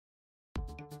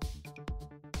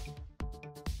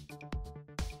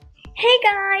Hey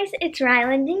guys, it's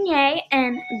Rilyn Dinyae,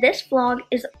 and this vlog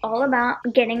is all about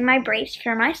getting my brace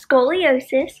for my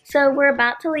scoliosis. So we're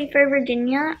about to leave for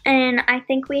Virginia, and I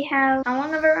think we have, how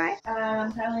long of a ride?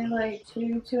 Probably like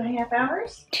two and a half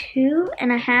hours.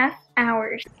 2.5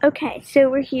 hours. Okay,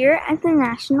 so we're here at the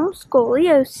National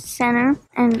Scoliosis Center,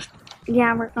 and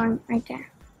yeah, we're going right there.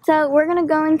 So we're gonna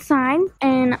go inside,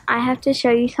 and I have to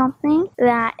show you something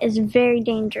that is very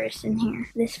dangerous in here.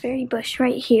 This very bush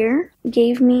right here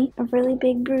gave me a really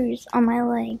big bruise on my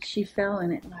leg. She fell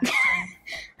in it last time.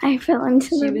 I fell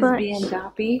into the bush. She was being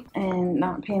doppy and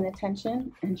not paying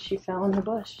attention, and she fell in the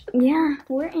bush. Yeah,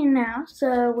 we're in now,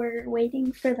 so we're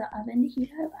waiting for the oven to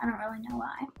heat up. I don't really know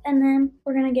why. And then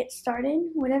we're gonna get started,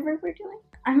 whatever we're doing.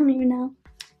 I don't even know.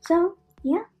 So,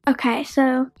 yeah. Okay,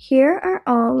 so here are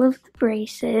all of the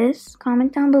braces.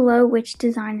 Comment down below which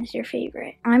design is your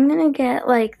favorite. I'm gonna get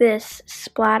like this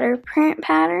splatter print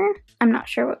pattern. I'm not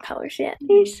sure what colors yet.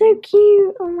 They're so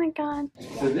cute. Oh my god.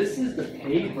 So this is the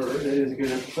paper that is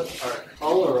going to put our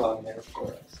color on there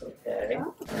for us, okay?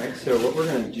 All right, so what we're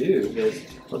going to do is,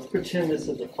 let's pretend this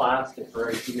is the plastic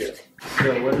right here.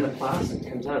 So when the plastic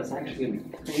comes out, it's actually going to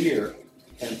be clear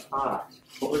and hot.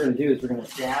 What we're going to do is we're going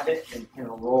to dab it and kind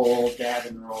of roll, dab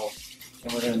and roll,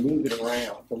 and we're going to move it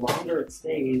around. The longer it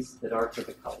stays, the darker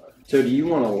the color. So do you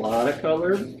want a lot of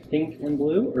color, pink and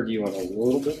blue, or do you want a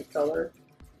little bit of color?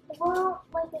 Well,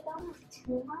 like I don't have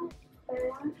too much, but I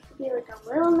want it to be like a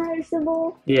little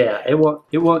noticeable. Yeah, it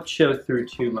won't show through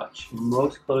too much.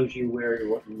 Most clothes you wear, you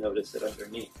won't notice it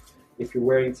underneath. If you're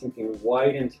wearing something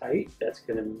white and tight, that's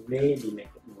going to maybe make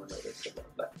it more noticeable.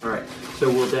 But, all right, so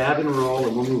we'll dab and roll,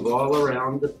 and we'll move all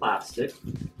around the plastic.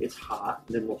 It's hot,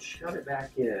 and then we'll shove it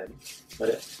back in, let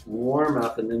it warm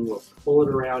up, and then we'll pull it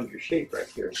around your shape right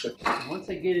here. So once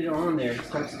I get it on there, it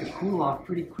starts to cool off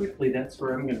pretty quickly. That's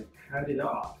where I'm going to cut it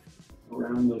off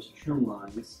around those trim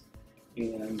lines,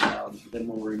 and then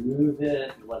we'll remove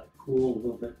it and let it cool a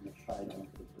little bit, and we'll try it on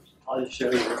for the first time. I'll just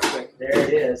show you real quick. There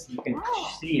it is. You can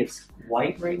see it's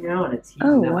white right now, and it's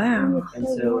heating up. Wow. And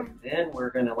so then we're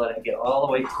going to let it get all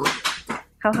the way cool.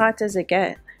 How hot does it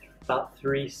get? About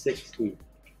 360.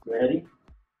 Ready?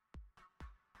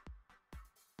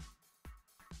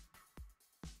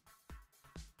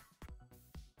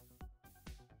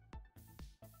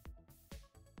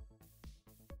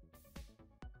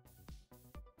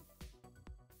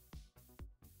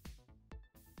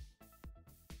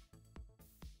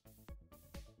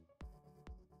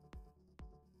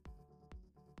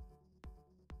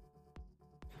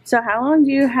 So how long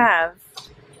do you have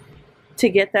to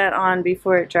get that on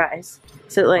before it dries?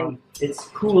 So like It's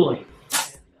cooling.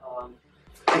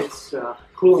 It's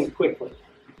cooling quickly.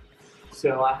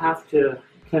 So I have to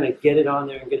kind of get it on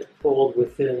there and get it pulled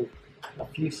within a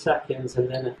few seconds, and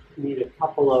then need a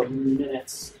couple of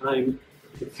minutes time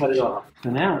to cut it off. So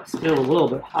now it's still a little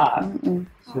bit hot,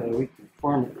 so we can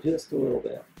form it just a little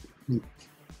bit.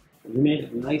 We made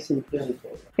it nice and thin for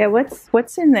you. yeah,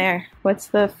 what's in there? What's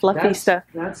the fluffy stuff?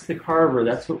 That's the carver.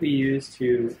 That's what we use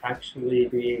to actually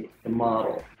create the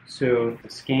model. So the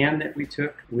scan that we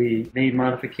took, we made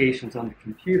modifications on the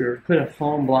computer, put a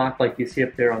foam block like you see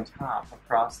up there on top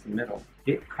across the middle.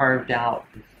 It carved out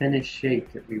the finished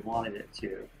shape that we wanted it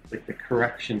to, with the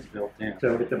corrections built in.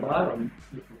 So at the bottom,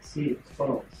 you can see it's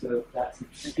foam. So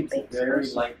keeps it very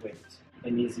lightweight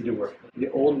and easy to work with.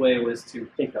 The old way was to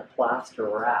take a plaster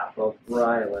wrap of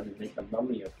Rilyn and make a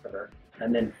mummy of her,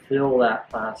 and then fill that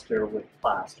plaster with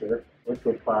plaster.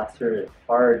 Liquid plaster, it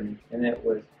hardened, and it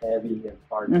was heavy and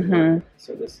hard to work with.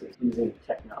 So this is using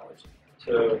technology.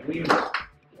 So if we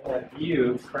have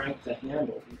you crank the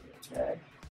handle, okay?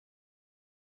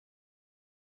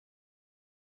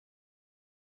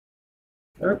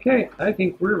 Okay, I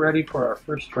think we're ready for our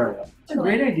first round. It's a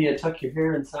great idea. Tuck your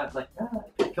hair inside like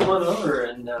that. Come on over,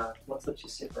 and let's let you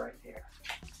sit right there.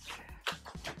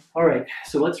 All right,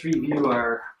 so let's review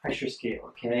our pressure scale,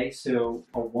 okay? So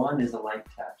a 1 is a light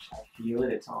touch. I feel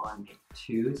it, it's on me.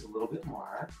 2 is a little bit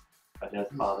more, but it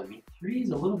doesn't bother me. 3 is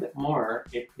a little bit more.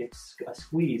 It's a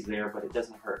squeeze there, but it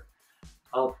doesn't hurt.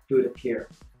 I'll do it up here.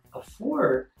 A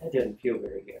 4, that doesn't feel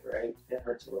very good, right? That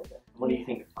hurts a little bit. What do you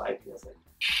think a 5 feels like?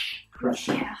 Crush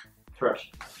it. Yeah.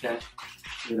 Crush it, okay?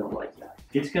 We don't like that.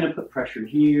 It's gonna put pressure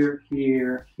here,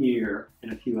 here, here,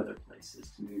 and a few other places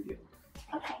to move you.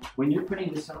 Okay. When you're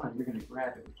putting this on, you're gonna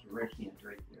grab it with your right hand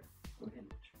right here. Go ahead and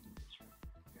turn this right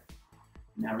here.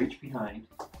 Now reach behind,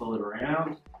 pull it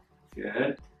around,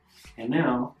 good. And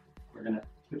now, we're gonna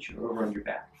put you over on your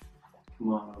back.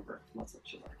 Come on over, let's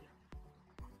let you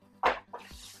lie down.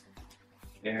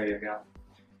 There you go.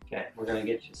 Okay, we're gonna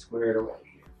get you squared away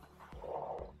here.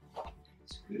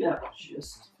 Scoot out,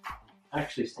 just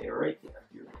actually stay right there.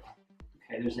 You're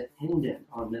Okay, there's an indent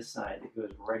on this side that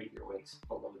goes right at your waist,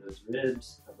 below those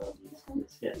ribs, above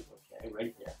this hip, okay,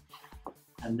 right there.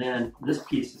 And then this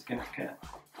piece is gonna kind of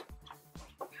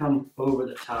come over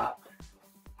the top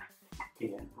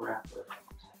and wrap it around.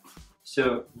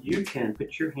 So you can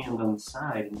put your hand on the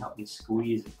side and help me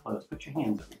squeeze it close. Put your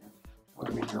hands over here.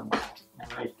 Whatever you're doing.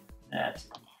 Right, that's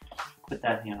it. Put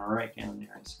that hand right down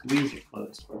there and squeeze it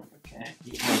close for me, okay?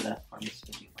 You hold that for me so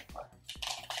you can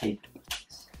tape it.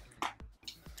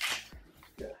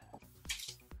 Good.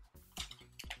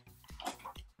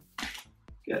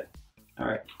 Good. All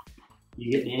right.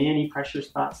 You get any pressure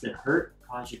spots that hurt,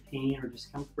 cause you pain or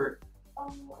discomfort? A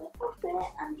little bit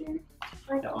under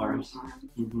like the arms.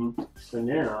 So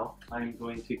now I'm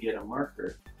going to get a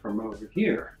marker from over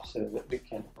here so that we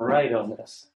can write on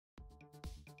this.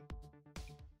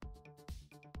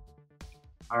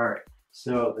 All right,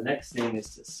 so the next thing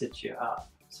is to sit you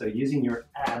up. So using your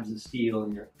abs of steel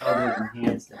and your elbows and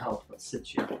hands to help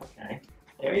sit you up, okay?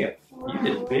 There you go. You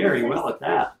did very well at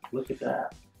that. Look at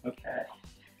that. Okay.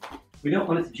 We don't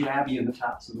want it to jab you in the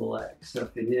tops of the legs. So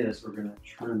if it is, we're going to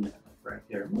trim that right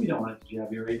there. We don't want it to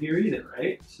jab you right here either,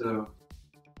 right? So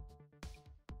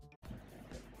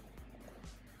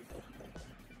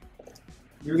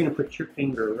you're going to put your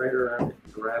finger right around it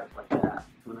and grab it like that.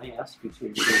 When I ask you to,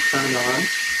 you're going to turn it on.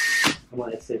 And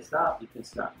when I say stop, you can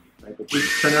stop. Right? But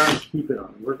just turn it on and keep it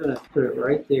on. We're going to put it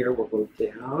right there. We'll go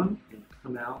down and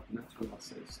come out, and that's when I'll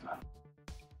say stop.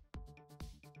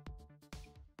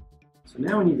 So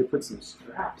now we need to put some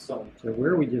straps on. So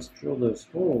where we just drill those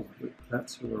holes,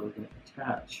 that's where we're going to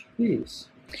attach these.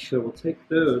 So we'll take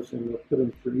those and we'll put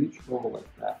them through each hole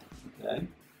like that. Okay?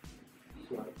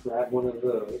 So I grab one of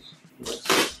those.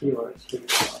 Let's see where it's hitting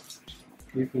up.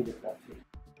 You can get that too.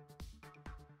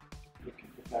 You can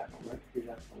get that one right through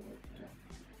that hole right there.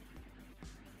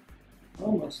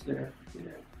 Almost there.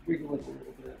 Yeah. Wiggle it a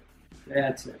little bit.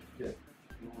 That's it. Good.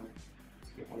 All right.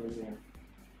 Let's get one in there.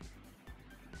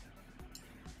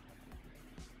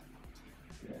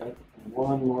 Good. And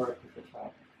one more at the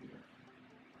top here.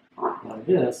 Now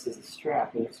this is a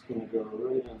strap and it's going to go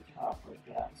right on top like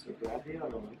that. So grab the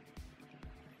other one.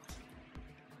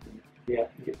 Yeah,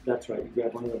 that's right. You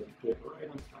grab one of those and put it right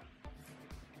on top.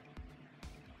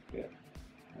 Good.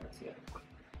 That's it.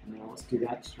 Now let's do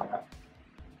that strap.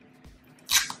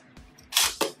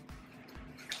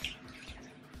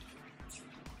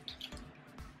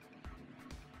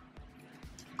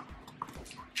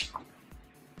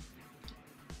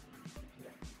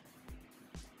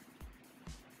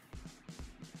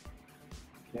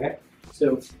 Okay,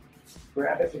 so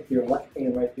grab it with your left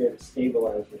hand right there to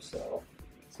stabilize yourself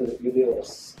so that you'll be able to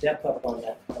step up on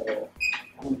that pedal.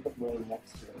 I'm going to put mine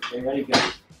next to it. Okay, ready, go.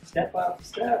 Step up,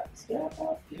 step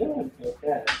up. Good,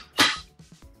 okay.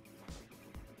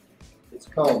 It's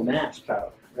called mash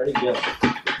power. Ready, go.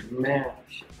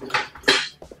 Mash.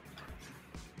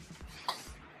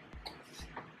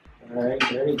 All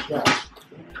right, ready, go.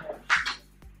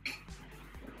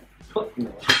 Foot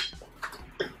mash.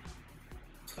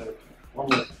 Okay, one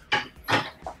more.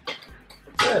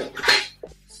 Good.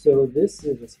 So this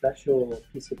is a special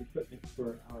piece of equipment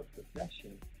for our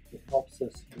profession. It helps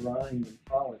us grind and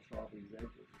polish all these edges.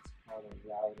 It's called a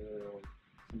router or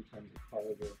sometimes a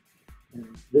carver.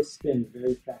 And this spins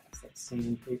very fast, like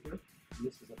sandpaper. And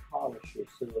this is a polisher.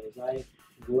 So as I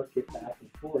work it back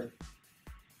and forth,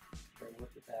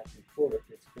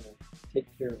 it's going to take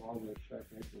care of all those sharp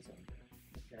edges on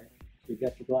there. Okay? So you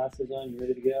got your glasses on, you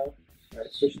ready to go? All right,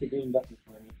 push the green button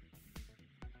for me.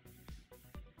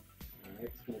 All right,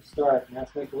 it's going to start. Now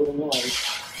let's make a little noise.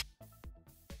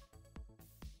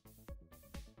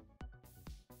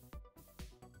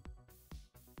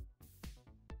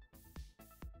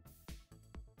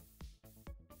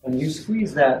 When you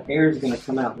squeeze that, air is going to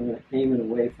come out. We're going to aim it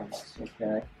away from us,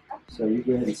 okay? So you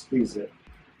go ahead and squeeze it.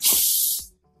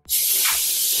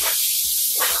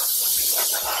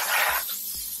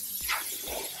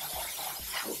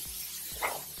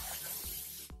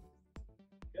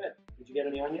 Good. Did you get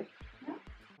any on you? No.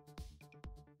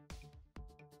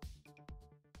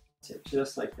 That's it,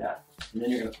 just like that. And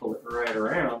then you're going to pull it right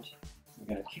around. You're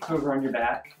going to kick over on your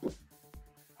back.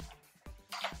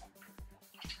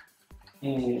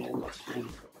 And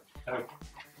okay.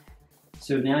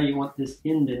 So now you want this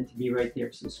indent to be right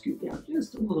there. So scoot down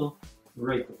just a little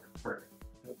right there. Perfect.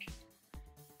 Okay.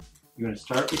 You're going to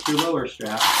start with your lower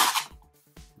strap.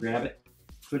 Grab it,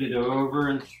 put it over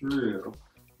and through.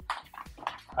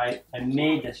 I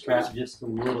made the strap just a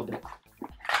little bit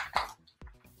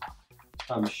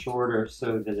shorter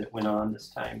so that it went on this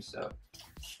time. So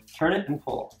turn it and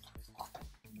pull.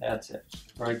 That's it,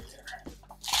 right there.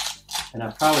 And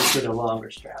I'll probably put a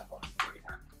longer strap on for you.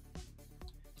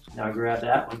 Now grab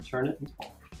that one, turn it, and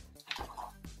pull.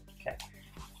 Okay.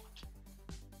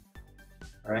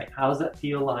 All right, how does that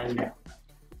feel lying down?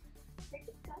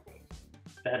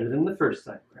 Better than the first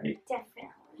time, right?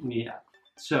 Definitely. Yeah.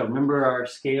 So remember our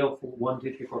scale for 1,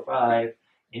 2, 3, 4, 5.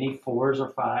 Any 4s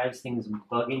or 5s, things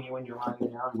bugging you when you're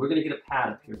lying down. We're gonna get a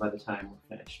pad up here by the time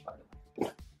we're finished. By the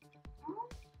way.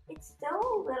 It's still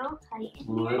a little tight in here.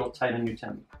 A little tight on your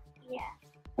tummy. Yeah.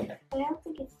 Okay. But I don't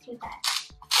think it's too bad.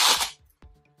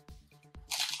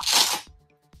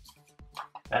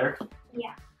 Better?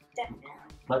 Yeah, definitely.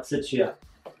 Let's sit you up.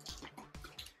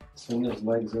 Swing those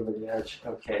legs over the edge.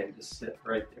 Okay, just sit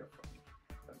right there.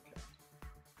 Okay.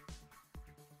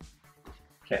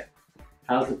 Okay.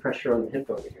 How's the pressure on the hip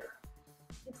over here?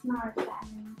 It's not as bad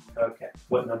anymore. Okay.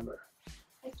 What number?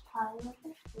 It's probably like a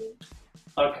 3.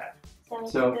 Okay. So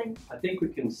it's good. I think we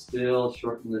can still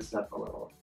shorten this up a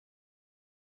little.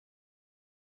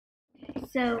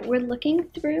 So we're looking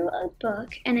through a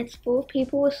book, and it's full of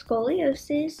people with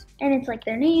scoliosis, and it's like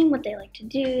their name, what they like to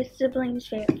do, siblings,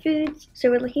 favorite foods. So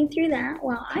we're looking through that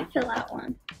while I fill out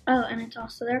one. Oh, and it's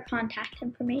also their contact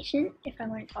information if I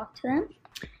want to talk to them.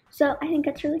 So I think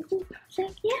that's really cool. So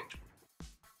yeah.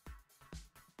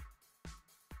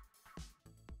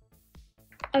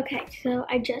 Okay, so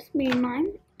I just made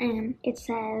mine, and it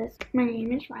says, my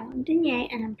name is Rilyn Dinyae,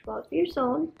 and I'm 12 years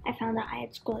old. I found out I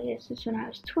had scoliosis when I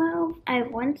was 12. I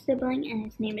have one sibling, and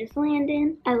his name is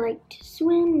Landon. I like to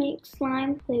swim, make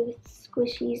slime, play with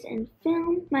squishies, and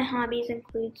film. My hobbies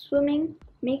include swimming,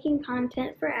 making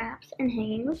content for apps, and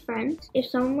hanging with friends. If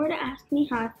someone were to ask me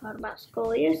how I thought about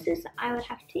scoliosis, I would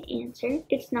have to answer,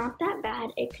 it's not that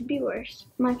bad, it could be worse.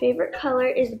 My favorite color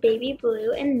is baby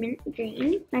blue and mint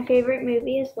green. My favorite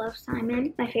movie is Love,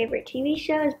 Simon. My favorite TV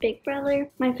show is Big Brother.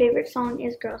 My favorite song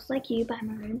is Girls Like You by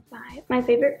Maroon 5. My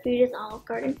favorite food is Olive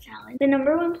Garden salad. The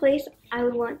 #1 place I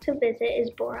would want to visit is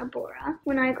Bora Bora.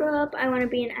 When I grow up, I want to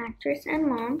be an actress and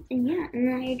mom, and yeah, and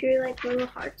then I drew like little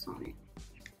hearts on it.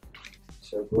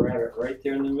 So grab it right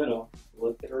there in the middle,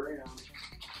 flip it around.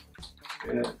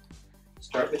 Good.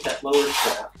 Start with that lower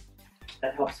strap.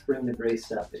 That helps bring the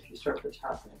brace up. If you start with the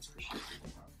top, then it's pushing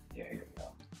it up. There you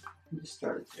go. You just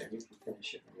start it there. You can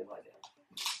finish it when you lie down.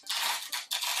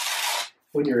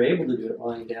 When you're able to do it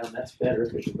lying down, that's better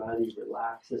because your body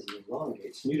relaxes and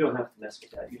elongates. And you don't have to mess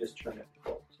with that. You just turn it and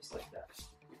pull, just like that.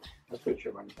 Let's put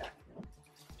your arm back down.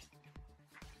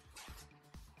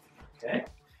 Okay.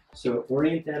 So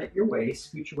orient that at your waist,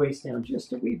 scoot your waist down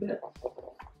just a wee bit.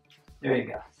 There you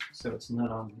go. So it's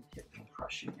not on the hip and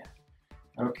crushing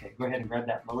you. Okay, go ahead and grab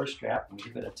that lower strap and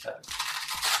give it a tug.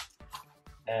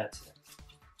 That's it.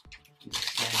 You just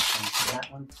stand to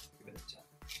that one, give it a tug.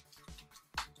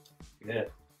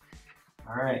 Good.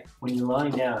 All right, when you're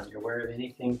lying down, you're aware of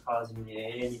anything causing you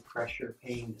any pressure,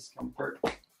 pain, discomfort?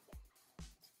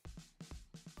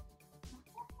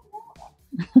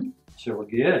 So we're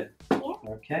good.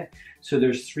 Okay, so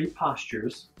there's 3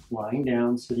 postures, lying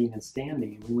down, sitting, and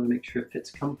standing, and we want to make sure it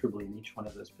fits comfortably in each one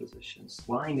of those positions.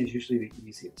 Lying is usually the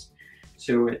easiest.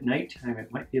 So at nighttime,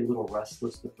 it might be a little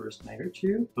restless the first night or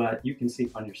 2, but you can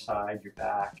sleep on your side, your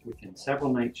back. Within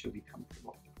several nights, you'll be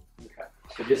comfortable. Okay,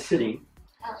 so just sitting,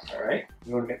 all right?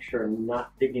 You want to make sure I'm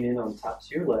not digging in on tops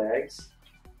of your legs.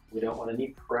 We don't want any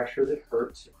pressure that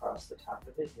hurts across the top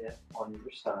of the hip on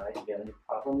either side. You got any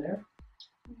problem there?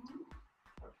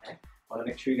 Okay. Want to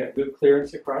make sure you got good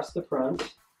clearance across the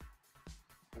front,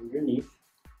 underneath.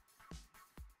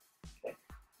 Okay.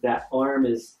 That arm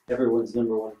is everyone's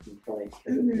 #1 complaint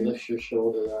because it lifts your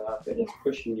shoulder up and it's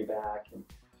pushing you back. And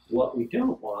what we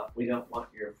don't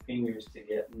want your fingers to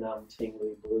get numb,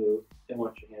 tingly, blue. Don't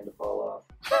want your hand to fall off.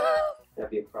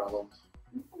 That'd be a problem.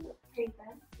 Pretty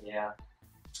good. Yeah.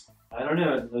 I don't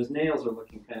know. Those nails are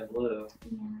looking kind of blue.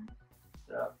 Yeah.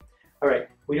 So, all right.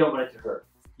 We don't want it to hurt.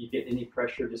 You get any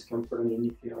pressure, discomfort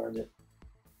underneath the arm that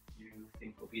you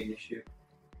think will be an issue?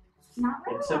 Not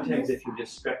really. And sometimes if you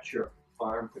just stretch your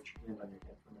arm, put your hand on your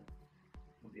hip, and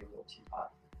it'll be a little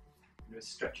teapot. You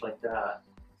just stretch like that,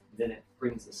 then it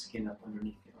brings the skin up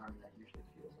underneath the arm, and that usually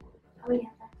feels a little better. Oh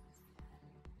yeah.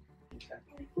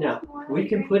 Okay. Now we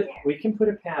can put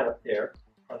a pad up there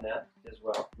on that as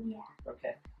well. Yeah.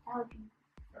 Okay. That would be.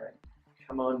 All right.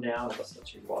 Come on down. Let's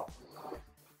let you walk.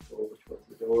 Go over towards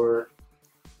the door.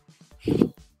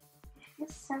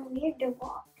 It's so weird to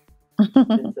walk.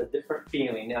 It's a different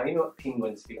feeling. Now you know what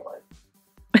penguins feel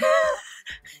like.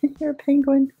 You're a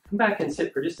penguin. Come back and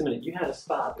sit for just a minute. You had a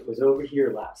spot that was over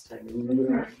here last time. Remember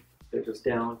that? It was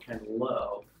down kind of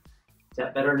low. Is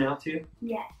that better now too?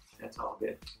 Yes. That's all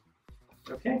good.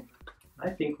 Okay. I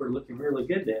think we're looking really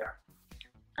good there.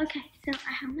 Okay, so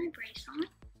I have my brace on,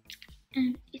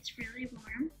 and it's really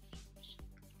warm.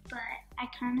 but I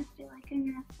kind of feel like I'm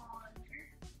gonna fall over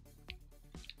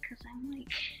because I'm like,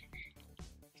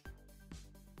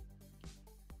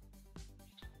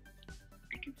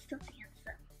 I can still dance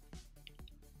though.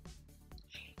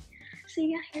 So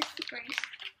yeah, here's the brace.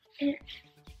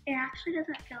 It actually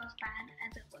doesn't feel as bad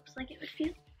as it looks like it would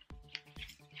feel.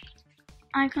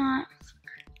 I got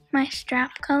my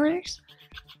strap colors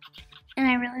and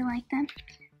I really like them.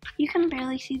 You can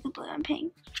barely see the blue and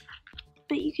pink,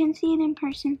 but you can see it in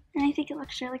person and I think it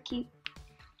looks really cute.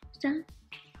 So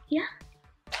yeah.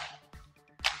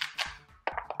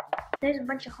 There's a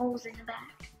bunch of holes in the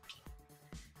back.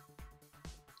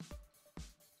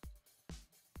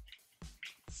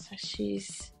 So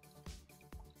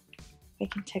we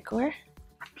can tickle her,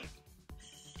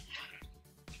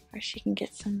 or she can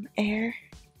get some air.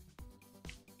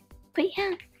 But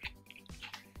yeah.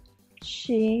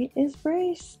 She is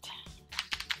braced.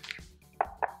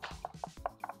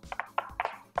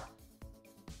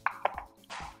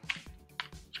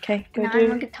 Okay, Now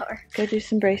I'm a guitar. Go do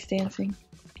some brace dancing.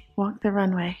 Walk the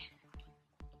runway.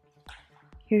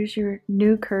 Here's your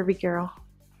new curvy girl.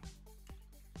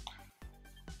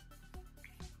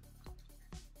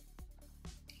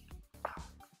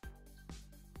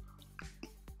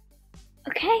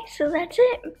 Okay, so that's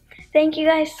it. Thank you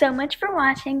guys so much for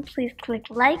watching. Please click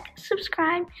like,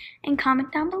 subscribe, and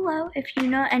comment down below if you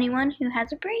know anyone who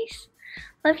has a brace.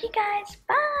 Love you guys.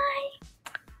 Bye!